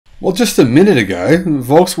Well, just a minute ago,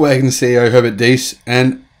 Volkswagen CEO Herbert Diess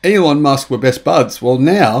and Elon Musk were best buds. Well,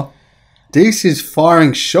 now, Diess is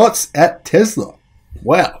firing shots at Tesla.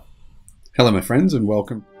 Wow. Hello, my friends, and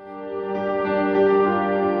welcome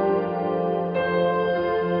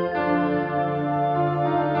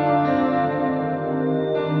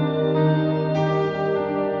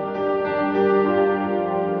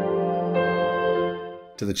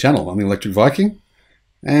to the channel. I'm the Electric Viking,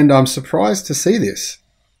 and I'm surprised to see this.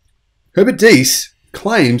 Herbert Diess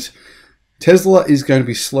claims Tesla is going to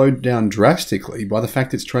be slowed down drastically by the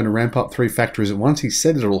fact it's trying to ramp up 3 factories at once. He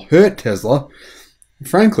said it will hurt Tesla.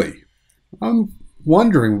 Frankly, I'm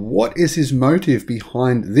wondering, what is his motive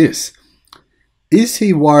behind this? Is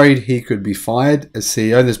he worried he could be fired as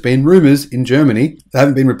CEO? There's been rumors in Germany. They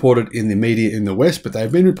haven't been reported in the media in the West, but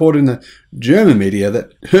they've been reported in the German media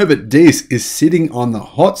that Herbert Diess is sitting on the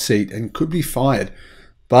hot seat and could be fired.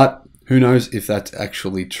 But who knows if that's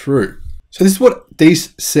actually true. So this is what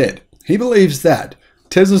Diess said. He believes that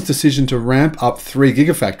Tesla's decision to ramp up 3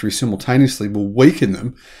 gigafactories simultaneously will weaken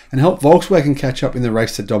them and help Volkswagen catch up in the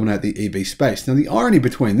race to dominate the EV space. Now, the irony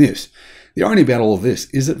about all of this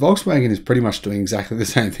is that Volkswagen is pretty much doing exactly the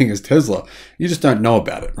same thing as Tesla. You just don't know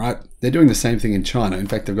about it, right? They're doing the same thing in China. In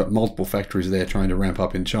fact, they've got multiple factories there trying to ramp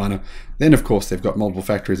up in China. Then, of course, they've got multiple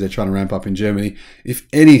factories they're trying to ramp up in Germany. If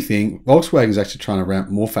anything, Volkswagen is actually trying to ramp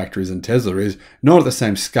more factories than Tesla is. Not at the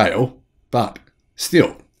same scale, but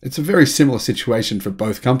still, it's a very similar situation for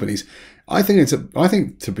both companies. I think,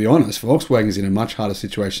 to be honest, Volkswagen is in a much harder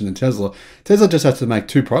situation than Tesla. Tesla just has to make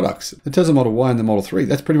 2 products, the Tesla Model Y and the Model 3.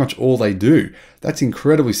 That's pretty much all they do. That's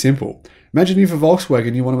incredibly simple. Imagine if for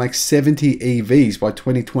Volkswagen you want to make 70 EVs by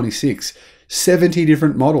 2026, 70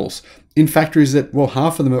 different models in factories that, well,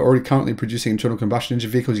 half of them are already currently producing internal combustion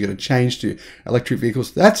engine vehicles. You got to change to electric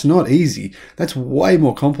vehicles. That's not easy. That's way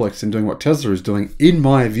more complex than doing what Tesla is doing, in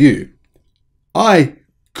my view. I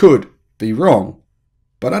could be wrong,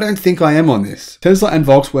 but I don't think I am on this. Tesla and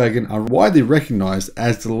Volkswagen are widely recognized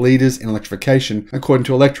as the leaders in electrification, according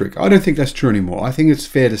to Electric. I don't think that's true anymore. I think it's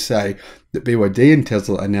fair to say that BYD and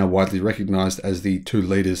Tesla are now widely recognized as the 2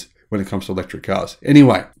 leaders when it comes to electric cars.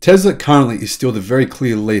 Anyway, Tesla currently is still the very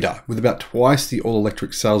clear leader with about twice the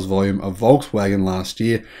all-electric sales volume of Volkswagen last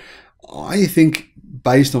year. I think,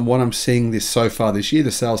 based on what I'm seeing so far this year,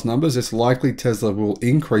 the sales numbers, it's likely Tesla will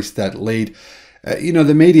increase that lead.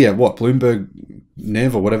 The media, Bloomberg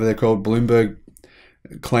Nev or whatever they're called, Bloomberg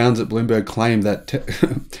clowns at Bloomberg claim that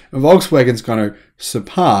Volkswagen's going to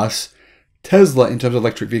surpass Tesla in terms of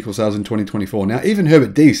electric vehicle sales in 2024. Now, even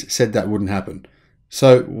Herbert Diess said that wouldn't happen.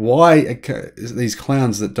 So why these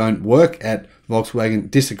clowns that don't work at Volkswagen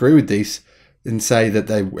disagree with Diess and say that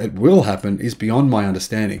it will happen is beyond my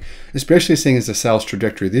understanding, especially seeing as the sales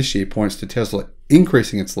trajectory this year points to Tesla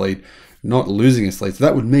increasing its lead, not losing its lead. So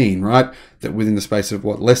that would mean, right, that within the space of,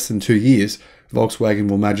 less than 2 years, Volkswagen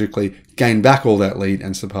will magically gain back all that lead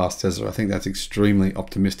and surpass Tesla. I think that's extremely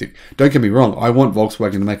optimistic. Don't get me wrong, I want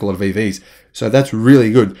Volkswagen to make a lot of EVs, so that's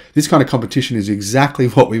really good. This kind of competition is exactly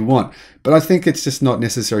what we want, but I think it's just not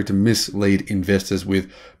necessary to mislead investors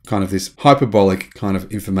with kind of this hyperbolic kind of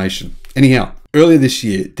information. Anyhow, earlier this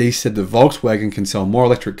year, Diess said that Volkswagen can sell more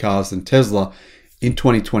electric cars than Tesla in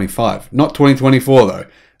 2025. Not 2024 though.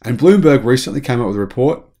 And Bloomberg recently came up with a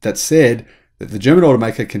report that said that the German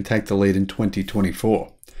automaker can take the lead in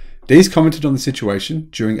 2024. Diess commented on the situation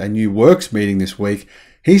during a new works meeting this week.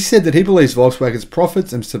 He said that he believes Volkswagen's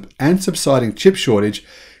profits and subsiding chip shortage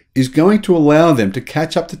is going to allow them to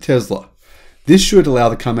catch up to Tesla. This should allow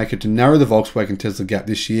the car maker to narrow the Volkswagen-Tesla gap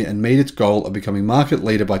this year and meet its goal of becoming market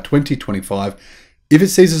leader by 2025 if it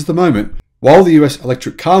seizes the moment, while the US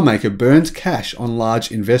electric car maker burns cash on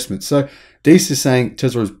large investments. So Diess is saying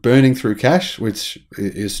Tesla is burning through cash, which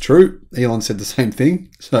is true. Elon said the same thing,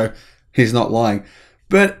 so he's not lying.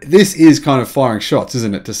 But this is kind of firing shots,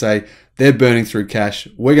 isn't it? To say they're burning through cash,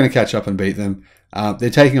 we're going to catch up and beat them. They're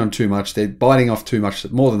taking on too much. They're biting off too much,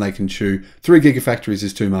 more than they can chew. 3 gigafactories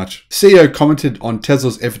is too much. CEO commented on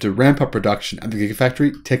Tesla's effort to ramp up production at the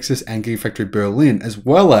Gigafactory Texas and Gigafactory Berlin, as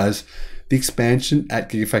well as the expansion at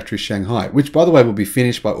Gigafactory Shanghai, which, by the way, will be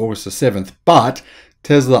finished by August the 7th. But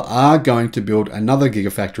Tesla are going to build another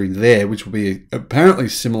gigafactory there, which will be apparently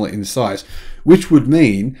similar in size, which would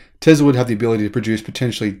mean Tesla would have the ability to produce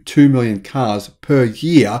potentially 2 million cars per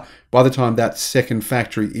year by the time that second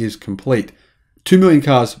factory is complete. 2 million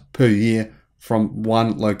cars per year from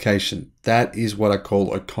one location. That is what I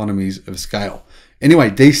call economies of scale. Anyway,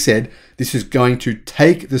 Diess said this is going to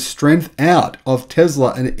take the strength out of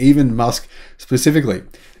Tesla and even Musk specifically.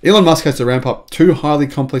 Elon Musk has to ramp up 2 highly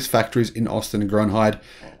complex factories in Austin and Groenheid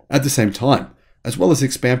at the same time, as well as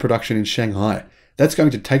expand production in Shanghai. that's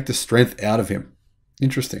going to take the strength out of him.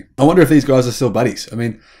 Interesting. I wonder if these guys are still buddies. I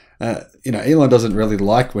mean, Elon doesn't really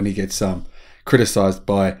like when he gets criticized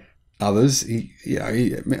by others. I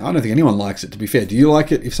don't think anyone likes it, to be fair. Do you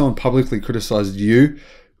like it? If someone publicly criticized you,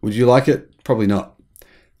 would you like it? Probably not.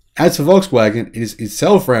 As for Volkswagen, it is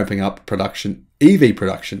itself ramping up EV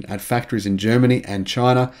production at factories in Germany and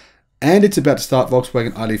China, and it's about to start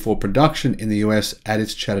Volkswagen ID.4 production in the US at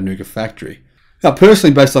its Chattanooga factory. Now,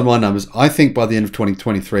 personally, based on my numbers, I think by the end of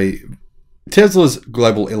 2023, Tesla's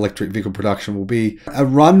global electric vehicle production will be a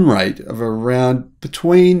run rate of around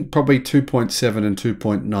between probably 2.7 and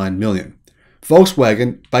 2.9 million.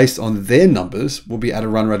 Volkswagen, based on their numbers, will be at a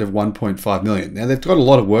run rate of 1.5 million. Now, they've got a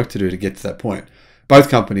lot of work to do to get to that point. Both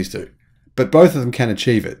companies do, but both of them can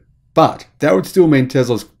achieve it. But that would still mean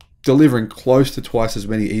Tesla's delivering close to twice as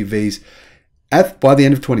many EVs by the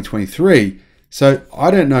end of 2023. So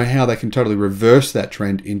I don't know how they can totally reverse that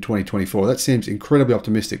trend in 2024. That seems incredibly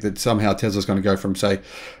optimistic that somehow Tesla's going to go from, say,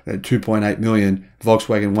 2.8 million,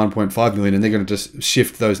 Volkswagen 1.5 million, and they're going to just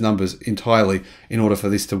shift those numbers entirely in order for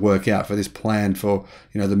this to work out, for this plan for,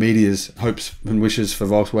 the media's hopes and wishes for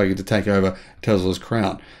Volkswagen to take over Tesla's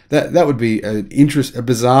crown. That would be a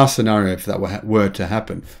bizarre scenario if that were to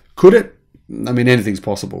happen. Could it? I mean, anything's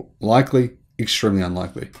possible. Likely, extremely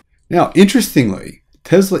unlikely. Now, interestingly,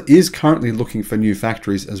 Tesla is currently looking for new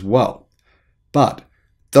factories as well, but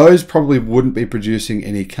those probably wouldn't be producing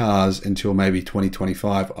any cars until maybe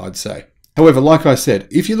 2025, I'd say. However, like I said,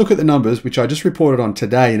 if you look at the numbers, which I just reported on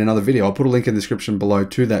today in another video, I'll put a link in the description below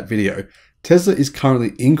to that video, Tesla is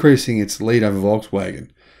currently increasing its lead over Volkswagen.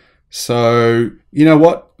 So, you know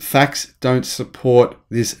what? Facts don't support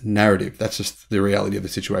this narrative. That's just the reality of the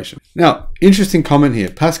situation. Now, interesting comment here.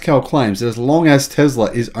 Pascal claims that as long as Tesla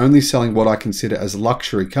is only selling what I consider as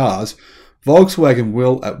luxury cars, Volkswagen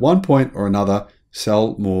will, at one point or another,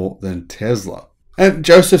 sell more than Tesla. And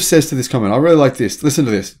Joseph says to this comment, I really like this. Listen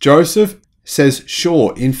to this. Joseph says,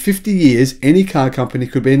 sure, in 50 years, any car company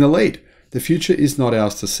could be in the lead. The future is not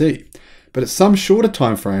ours to see. But at some shorter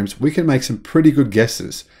time frames, we can make some pretty good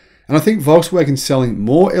guesses. And I think Volkswagen selling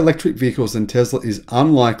more electric vehicles than Tesla is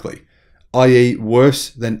unlikely, i.e.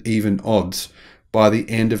 worse than even odds, by the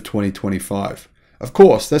end of 2025. Of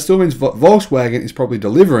course, that still means Volkswagen is probably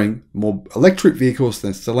delivering more electric vehicles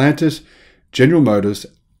than Stellantis, General Motors,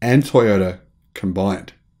 and Toyota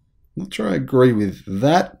combined. Not sure I agree with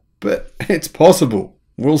that, but it's possible.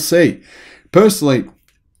 We'll see. Personally,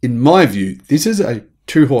 in my view, this is a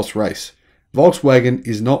two-horse race. Volkswagen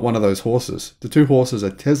is not one of those horses. The two horses are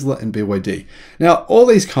Tesla and BYD. Now, all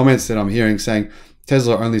these comments that I'm hearing saying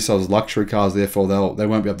Tesla only sells luxury cars, therefore they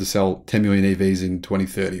won't be able to sell 10 million EVs in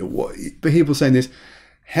 2030. Or what? But people saying this,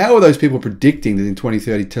 how are those people predicting that in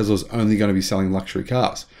 2030 Tesla's only going to be selling luxury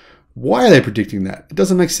cars? Why are they predicting that? It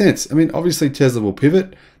doesn't make sense. I mean, obviously Tesla will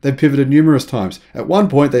pivot. They've pivoted numerous times. At one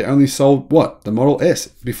point, they only sold what? The Model S.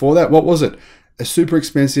 Before that, what was it? A super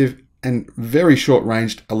expensive and very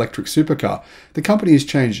short-ranged electric supercar. The company has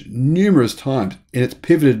changed numerous times and it's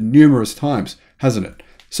pivoted numerous times, hasn't it?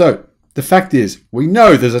 So the fact is, we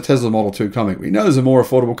know there's a Tesla Model 2 coming. We know there's a more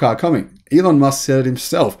affordable car coming. Elon Musk said it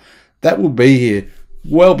himself. That will be here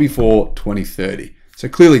well before 2030. So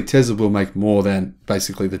clearly Tesla will make more than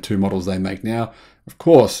basically the two models they make now. Of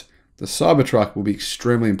course, the Cybertruck will be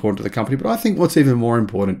extremely important to the company, but I think what's even more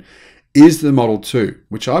important is the Model 2,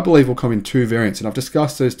 which I believe will come in two variants, and I've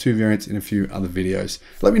discussed those two variants in a few other videos.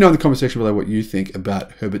 Let me know in the comment section below what you think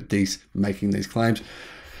about Herbert Diess making these claims.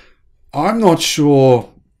 I'm not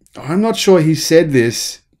sure he said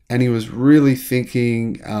this and he was really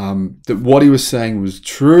thinking that what he was saying was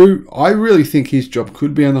true. I really think his job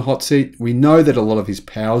could be on the hot seat. We know that a lot of his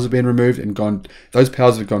powers have been removed and gone. Those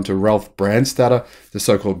powers have gone to Ralph Brandstatter, the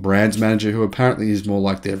so-called brands manager, who apparently is more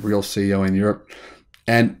like their real CEO in Europe.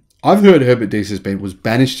 And I've heard Herbert Diess was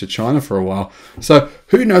banished to China for a while. So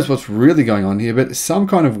who knows what's really going on here, but some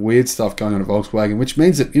kind of weird stuff going on at Volkswagen, which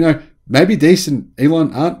means that, maybe Diess and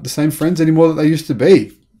Elon aren't the same friends anymore that they used to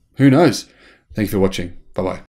be. Who knows? Thank you for watching. Bye-bye.